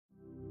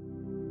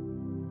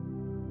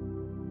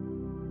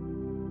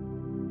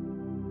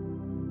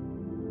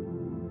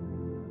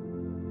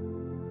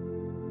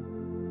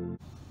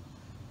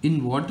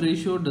In what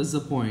ratio does the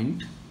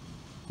point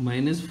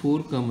minus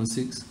 4 comma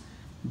 6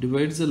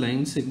 divides the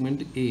line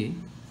segment A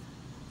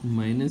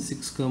minus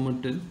 6 comma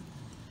 10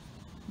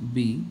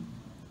 B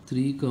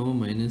 3 comma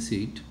minus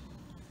 8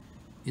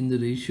 in the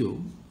ratio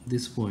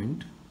this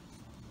point?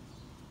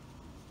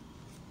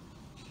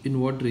 In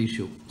what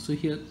ratio? So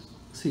here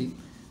see,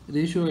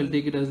 ratio I'll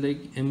take it as like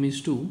m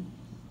is to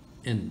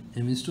n,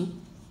 m is to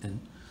n.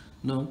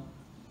 Now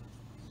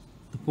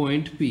the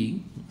point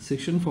P,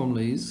 section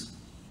formula is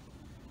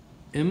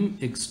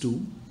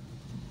mx2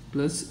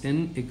 plus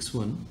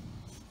nx1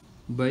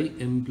 by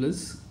m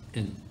plus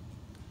n,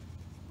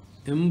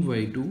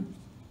 my2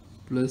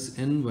 plus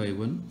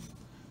ny1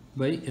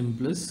 by m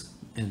plus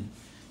n.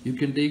 You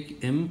can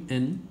take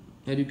mn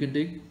or you can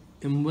take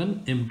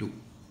m1 m2.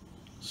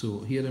 So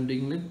here I am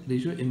taking like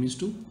ratio m is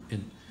to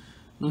n.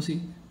 Now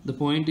see, the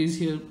point is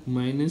here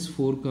minus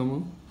 4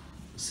 comma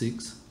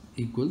 6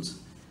 equals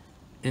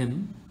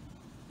m,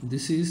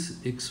 this is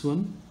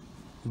x1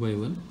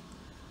 y1,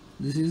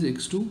 this is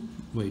x2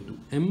 y2.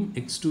 M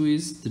x2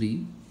 is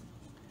 3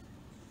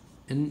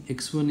 and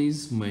x1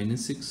 is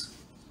minus 6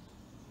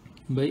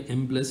 by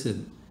m plus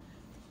n,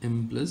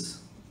 m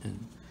plus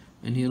n,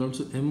 and here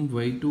also m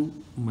y2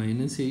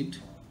 minus 8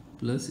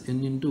 plus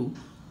n into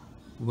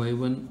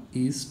y1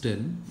 is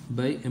 10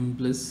 by m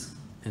plus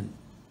n.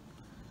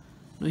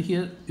 Now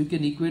here you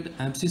can equate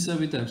abscissa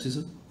with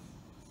abscissa,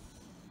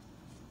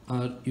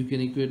 or you can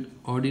equate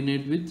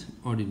ordinate with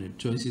ordinate.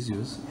 Choice is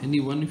yours. Any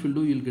one if you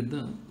do, you'll get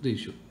the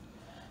ratio.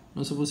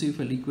 Now suppose if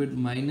I'll equate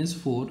minus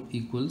 4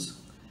 equals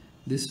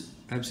this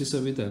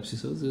abscissa with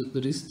abscissa,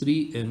 that is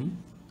 3m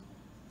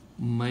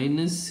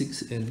minus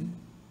 6n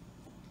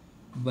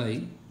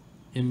by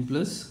m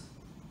plus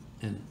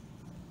n.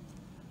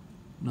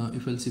 Now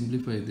if I'll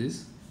simplify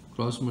this,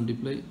 cross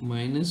multiply,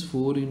 minus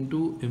 4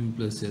 into m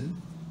plus n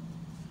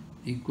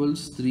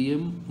equals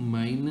 3m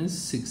minus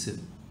 6n.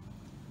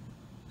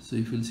 So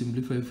if we'll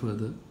simplify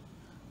further,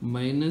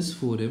 minus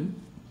 4m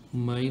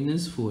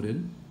minus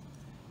 4n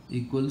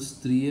equals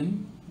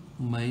 3m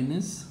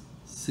minus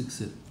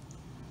 6n.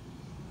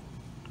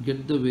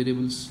 Get the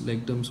variables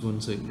like terms one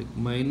side, like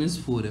minus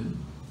 4m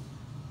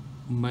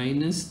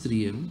minus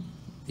 3m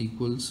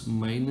equals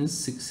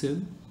minus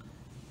 6n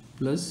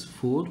plus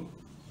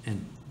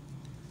 4n.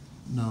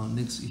 Now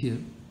next here,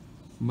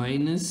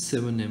 minus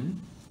 7m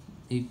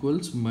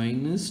equals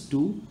minus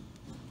 2n.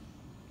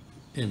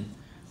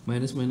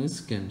 Minus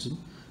minus cancel.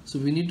 So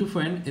we need to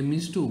find m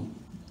is to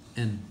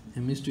n.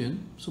 M is to n.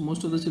 So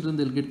most of the children,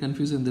 they'll get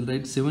confused and they'll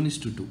write 7 is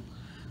to 2.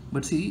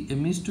 But see,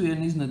 m is to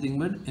n is nothing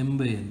but m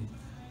by n.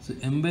 So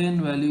m by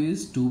n value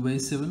is 2 by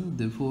 7.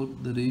 Therefore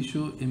the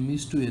ratio m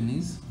is to n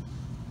is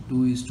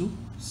 2 is to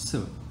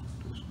 7.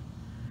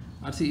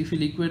 Or see, if you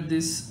equate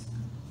this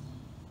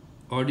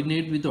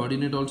ordinate with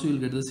ordinate also, you'll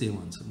get the same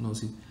answer. Now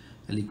see,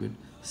 I'll equate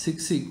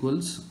 6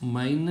 equals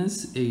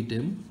minus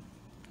 8m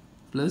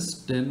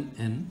plus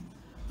 10n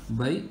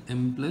by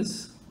m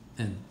plus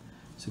n.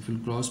 So if you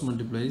cross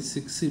multiply,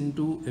 6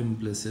 into m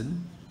plus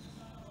n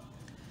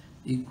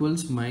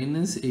equals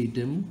minus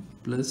 8m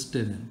plus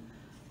 10n.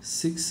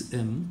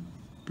 6m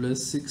plus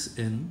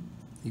 6n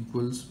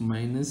equals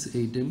minus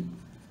 8m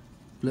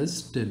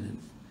plus 10n.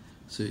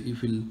 So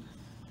if you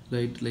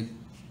write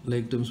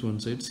like terms one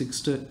side,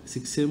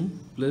 6m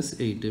plus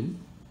 8m,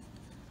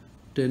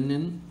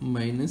 10n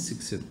minus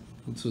 6n.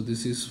 So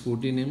this is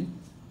 14m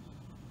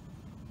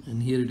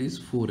and here it is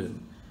 4n.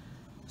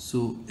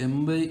 So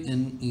m by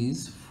n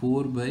is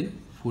 4 by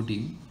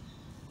 14.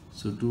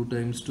 So 2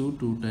 times 2,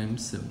 2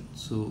 times 7.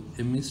 So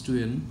m is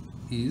to n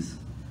is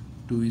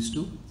 2 is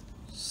to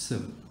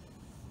 7.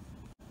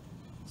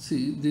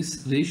 See,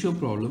 this ratio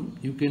problem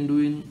you can do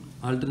in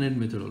alternate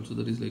method also.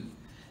 That is like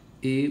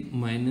a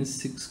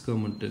minus 6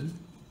 comma 10,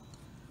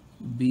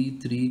 b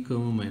 3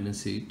 comma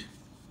minus 8,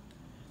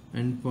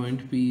 and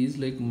point P is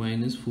like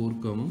minus 4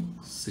 comma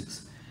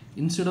 6.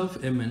 Instead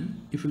of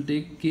mn, if you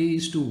take k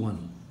is to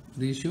 1,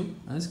 ratio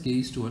as k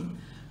is to 1,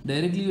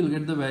 directly you will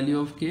get the value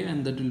of k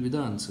and that will be the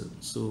answer.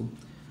 So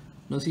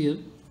now see here,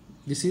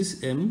 this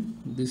is m,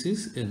 this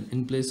is n.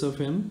 In place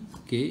of m,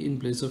 k; in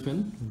place of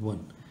n,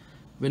 1.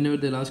 Whenever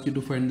they'll ask you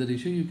to find the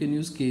ratio, you can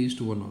use k is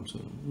to 1 also.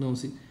 Now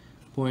see,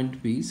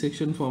 point P,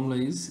 section formula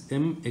is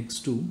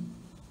mx2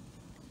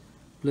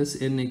 plus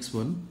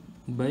nx1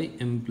 by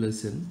m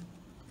plus n,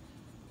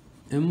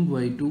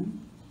 my2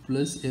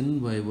 plus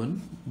ny1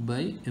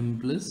 by m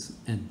plus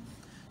n.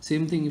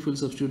 Same thing if you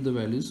substitute the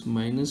values,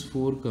 minus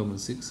 4 comma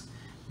 6,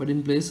 but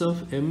in place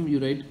of m you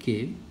write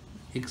k,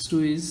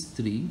 x2 is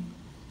 3,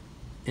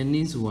 n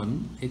is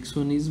 1,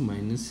 x1 is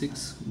minus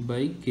 6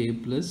 by k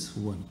plus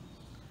 1,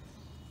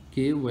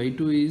 k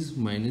y2 is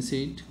minus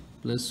 8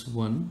 plus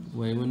 1,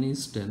 y1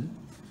 is 10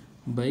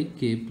 by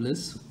k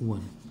plus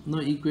 1. Now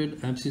equate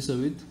abscissa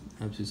with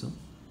abscissa.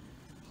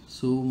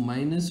 So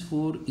minus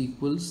 4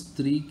 equals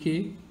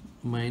 3k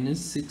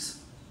minus 6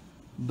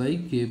 by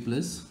k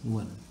plus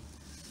 1.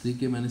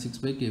 3k minus 6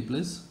 by k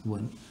plus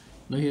 1.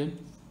 Now here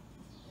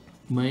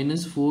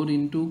minus 4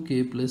 into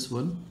k plus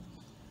 1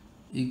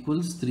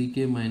 equals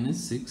 3k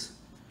minus 6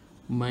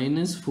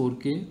 minus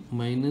 4k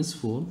minus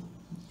 4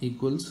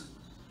 equals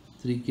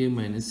 3k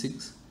minus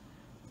 6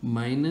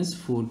 minus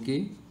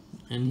 4k,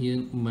 and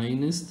here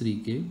minus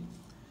 3k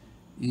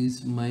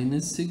is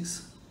minus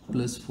 6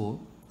 plus 4.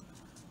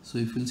 So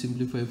if we'll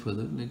simplify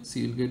further, let's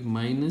see, you'll get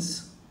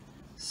minus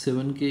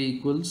 7k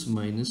equals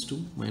minus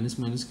 2, minus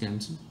minus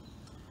cancel,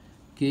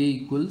 k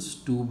equals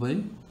 2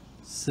 by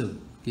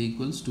 7, k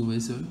equals 2 by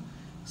 7.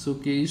 So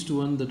k is to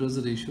 1, that was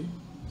the ratio.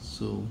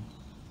 So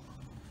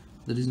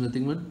that is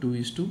nothing but 2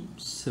 is to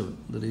 7.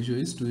 The ratio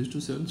is 2 is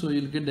to 7. So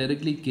you'll get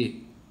directly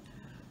k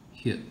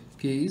here.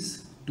 K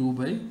is 2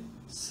 by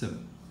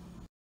 7.